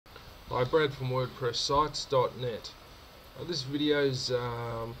Hi, Brad from WordPressSites.net. This video is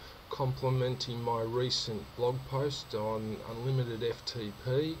complementing my recent blog post on unlimited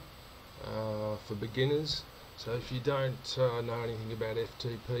FTP for beginners. So if you don't know anything about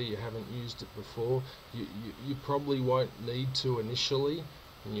FTP, you haven't used it before, you probably won't need to initially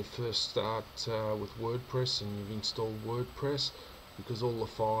when you first start with WordPress and you've installed WordPress, because all the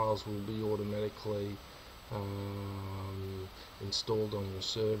files will be automatically installed on your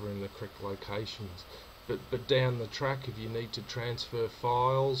server in the correct locations. But down the track, if you need to transfer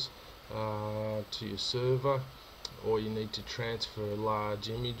files to your server, or you need to transfer large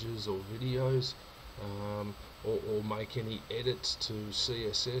images or videos, or make any edits to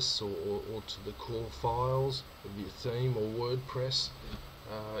CSS or to the core files of your theme or WordPress,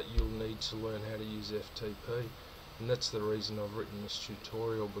 you'll need to learn how to use FTP. And that's the reason I've written this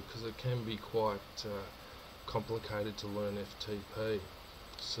tutorial, because it can be quite complicated to learn FTP.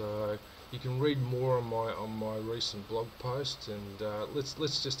 So you can read more on my recent blog post, and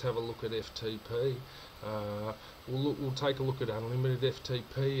let's just have a look at FTP. We'll take a look at unlimited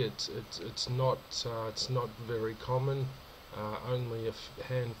FTP. It's not very common. Only a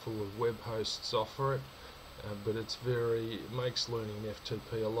handful of web hosts offer it, but it makes learning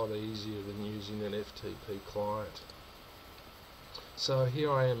FTP a lot easier than using an FTP client. So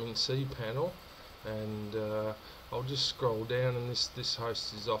here I am in cPanel, and I'll just scroll down, and this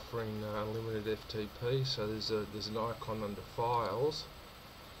host is offering unlimited FTP. So there's an icon under Files,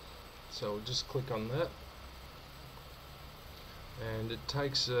 so we'll just click on that, and it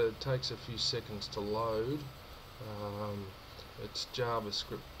takes a few seconds to load. It's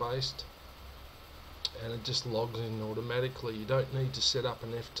JavaScript based, and it just logs in automatically. You don't need to set up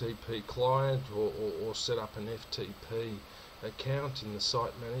an FTP client or set up an FTP account in the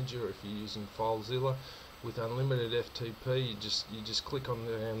site manager if you're using FileZilla. With unlimited FTP, you just click on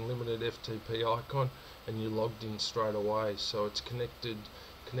the unlimited FTP icon and you're logged in straight away. So it's connected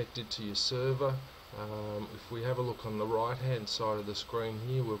to your server. If we have a look on the right hand side of the screen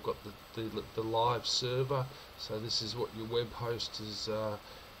here, we've got the live server. So this is what your web host is.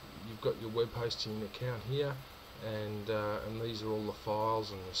 You've got your web hosting account here, and these are all the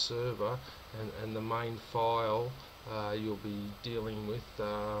files on the server, and the main file you'll be dealing with,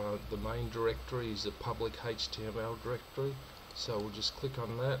 the main directory is the public HTML directory. So we'll just click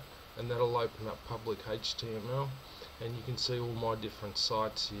on that, and that'll open up public HTML, and you can see all my different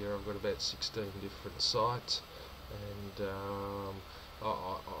sites here. I've got about 16 different sites, and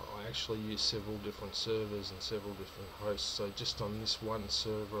I actually use several different servers and several different hosts. So just on this one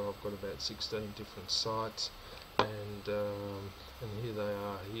server, I've got about 16 different sites, and here they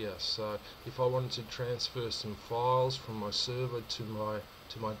are here. So if I wanted to transfer some files from my server to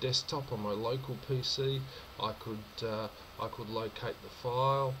my desktop on my local PC, I could locate the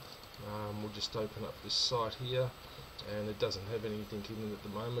file. We'll just open up this site here, and it doesn't have anything in it at the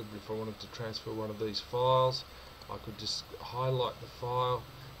moment, but if I wanted to transfer one of these files, I could just highlight the file,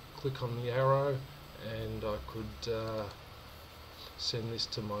 click on the arrow, and I could send this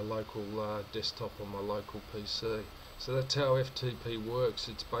to my local desktop on my local PC. So that's how FTP works.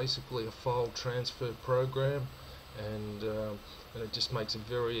 It's basically a file transfer program, and it just makes it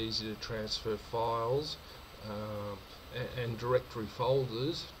very easy to transfer files and directory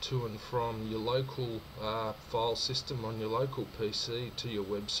folders to and from your local file system on your local PC to your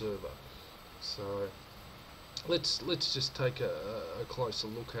web server. So let's just take a closer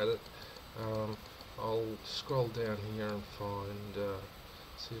look at it. I'll scroll down here and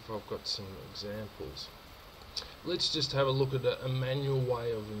see if I've got some examples. Let's just have a look at a manual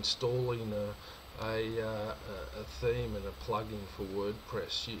way of installing a theme and a plugin for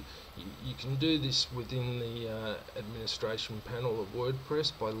WordPress. You can do this within the administration panel of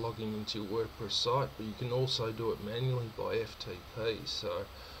WordPress by logging into your WordPress site, but you can also do it manually by FTP. So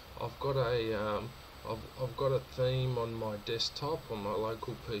I've got a theme on my desktop on my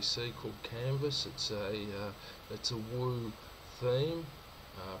local PC called Canvas. It's a Woo theme,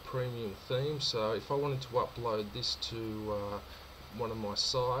 premium theme. So if I wanted to upload this to one of my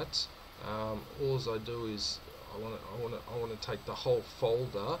sites, all I do is I want to take the whole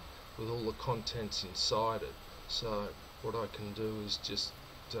folder with all the contents inside it. So what I can do is just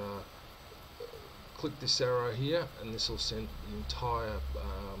click this arrow here, and this will send the entire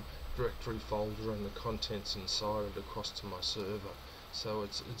directory folder and the contents inside it across to my server. So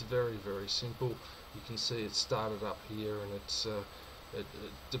it's very simple. You can see it started up here, and it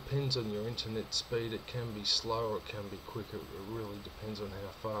depends on your internet speed. It can be slow or it can be quick. It really depends on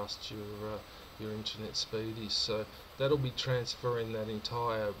how fast your internet speed is. So that'll be transferring that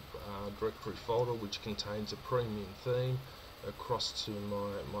entire directory folder, which contains a premium theme, across to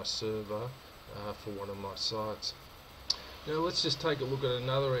my server for one of my sites. Now let's just take a look at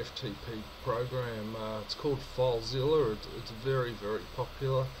another FTP program. It's called FileZilla. It's very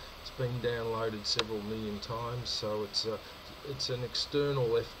popular. It's been downloaded several million times. So it's an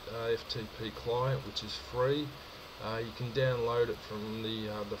external FTP client which is free. You can download it from the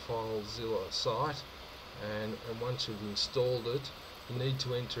FileZilla site, and once you've installed it, you need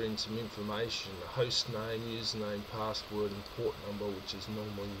to enter in some information: a host name, username, password, and port number, which is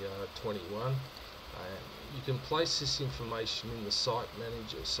normally 21. You can place this information in the site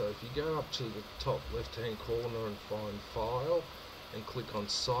manager. So if you go up to the top left hand corner and find File and click on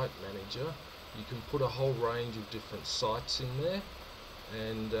Site Manager, you can put a whole range of different sites in there,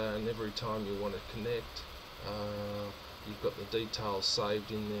 and every time you want to connect, you've got the details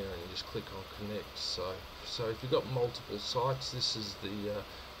saved in there, and you just click on Connect. So if you've got multiple sites, this is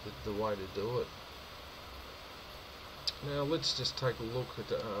the way to do it. Now let's just take a look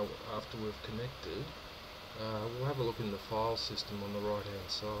at after we've connected. We'll have a look in the file system on the right hand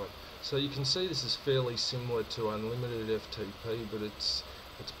side. So you can see this is fairly similar to unlimited FTP, but it's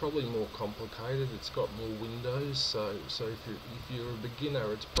probably more complicated. It's got more windows. So if you're a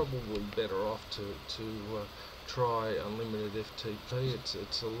beginner, it's probably better off to try unlimited FTP.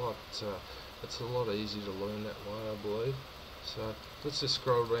 It's a lot easier to learn that way, I believe. So let's just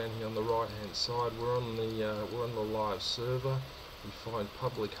scroll down here on the right hand side. We're on the live server. We find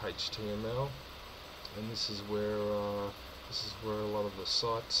public HTML, and this is where a lot of the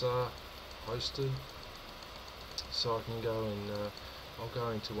sites are hosted. So I can go in. I'll go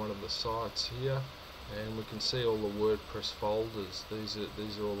into one of the sites here, and we can see all the WordPress folders. These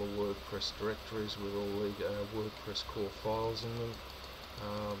are all the WordPress directories with all the WordPress core files in them.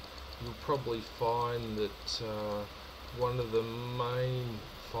 You'll probably find that one of the main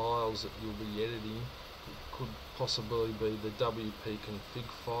files that you'll be editing could possibly be the WP config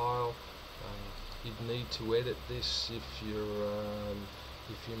file. You'd need to edit this if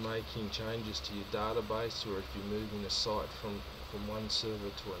you're making changes to your database, or if you're moving a site from one server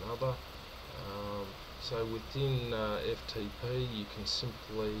to another. So within FTP, you can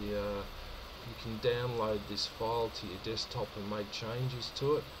simply you can download this file to your desktop and make changes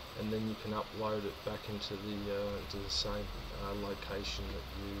to it, and then you can upload it back into the same location that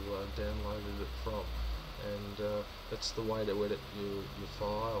you downloaded it from, and that's the way to edit your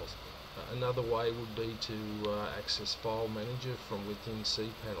files. Another way would be to access File Manager from within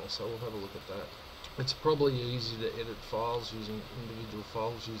cPanel, so we'll have a look at that. It's probably easier to edit files using individual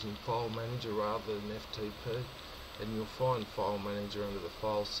files using File Manager rather than FTP, and you'll find File Manager under the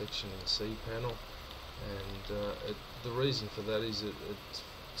Files section in cPanel, and the reason for that is that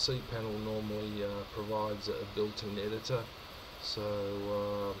cPanel normally provides a built-in editor,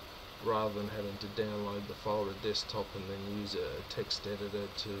 so rather than having to download the file to desktop and then use a text editor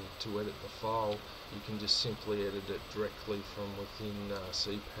to edit the file, you can just simply edit it directly from within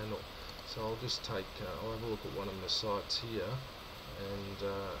cPanel. So I'll just I'll have a look at one of my sites here, and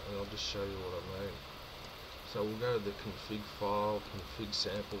I'll just show you what I mean. So we'll go to the config file, config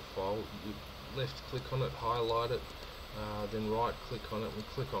sample file. You left click on it, highlight it, then right click on it and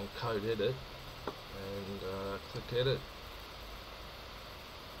click on code edit, and click edit.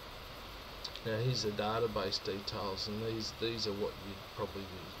 Now here's the database details, and these are what you'd probably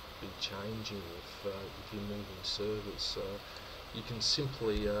be changing if you're moving servers. So you can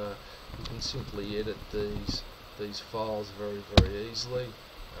simply edit these files very easily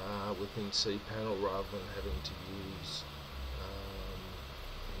within cPanel, rather than having to use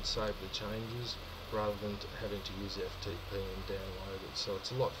and save the changes, rather than having to use FTP and download it. So it's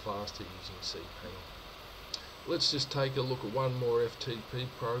a lot faster using cPanel. Let's just take a look at one more FTP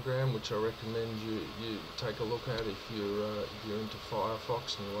program, which I recommend you take a look at if you're into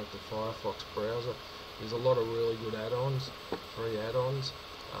Firefox and you like the Firefox browser. There's a lot of really good add-ons, free add-ons.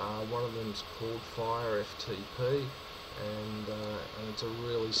 One of them is called Fire FTP, and it's a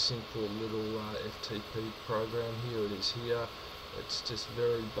really simple little FTP program. Here it is here. It's just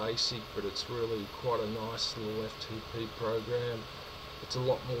very basic, but it's really quite a nice little FTP program. It's a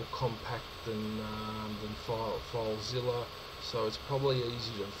lot more compact than FileZilla, so it's probably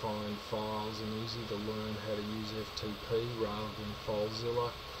easy to find files and easy to learn how to use FTP rather than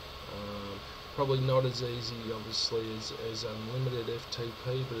FileZilla. Probably not as easy, obviously, as unlimited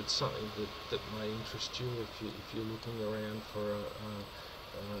FTP, but it's something that may interest you if you're looking around for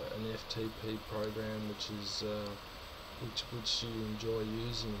an FTP program which you enjoy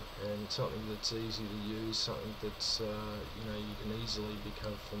using, and something that's easy to use, something that's you can easily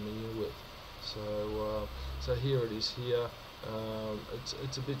become familiar with. So here it is here.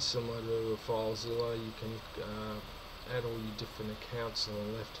 It's a bit similar to FileZilla. You can add all your different accounts on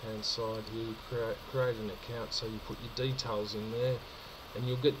the left hand side here. You create an account, so you put your details in there, and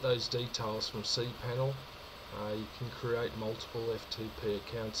you'll get those details from cPanel. You can create multiple FTP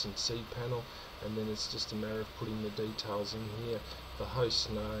accounts in cPanel, and then it's just a matter of putting the details in here, the host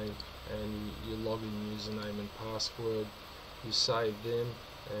name and your login username and password. You save them,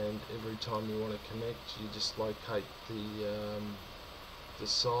 and every time you want to connect, you just locate the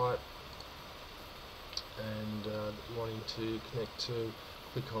site and wanting to connect to,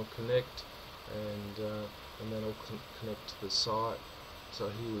 click on connect, and then it'll connect to the site. So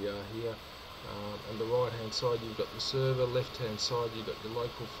here we are here. On the right hand side you've got the server, left hand side you've got your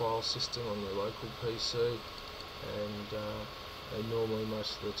local file system on your local PC, and normally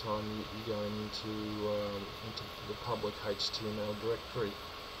most of the time you're going into the public HTML directory.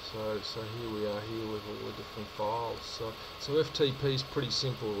 So here we are here with all the different files. So FTP is pretty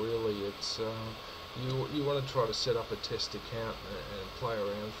simple really. It's you want to try to set up a test account and play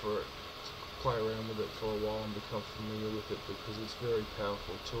around with it for a while and become familiar with it, because it's a very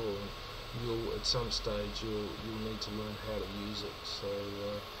powerful tool, and you'll at some stage you'll need to learn how to use it. So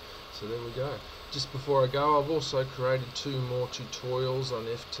there we go. Just before I go, I've also created 2 more tutorials on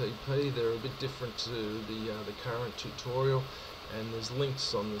FTP. They're a bit different to the current tutorial, and there's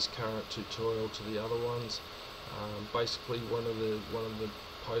links on this current tutorial to the other ones. Basically, one of the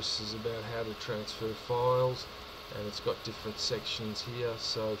posts is about how to transfer files, and it's got different sections here.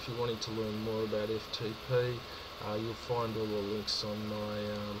 So if you're wanting to learn more about FTP, you'll find all the links on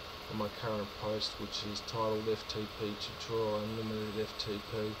my current post, which is titled FTP Tutorial Unlimited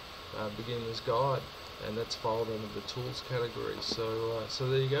FTP Beginner's Guide, and that's filed under the Tools category. So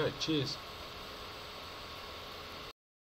there you go. Cheers.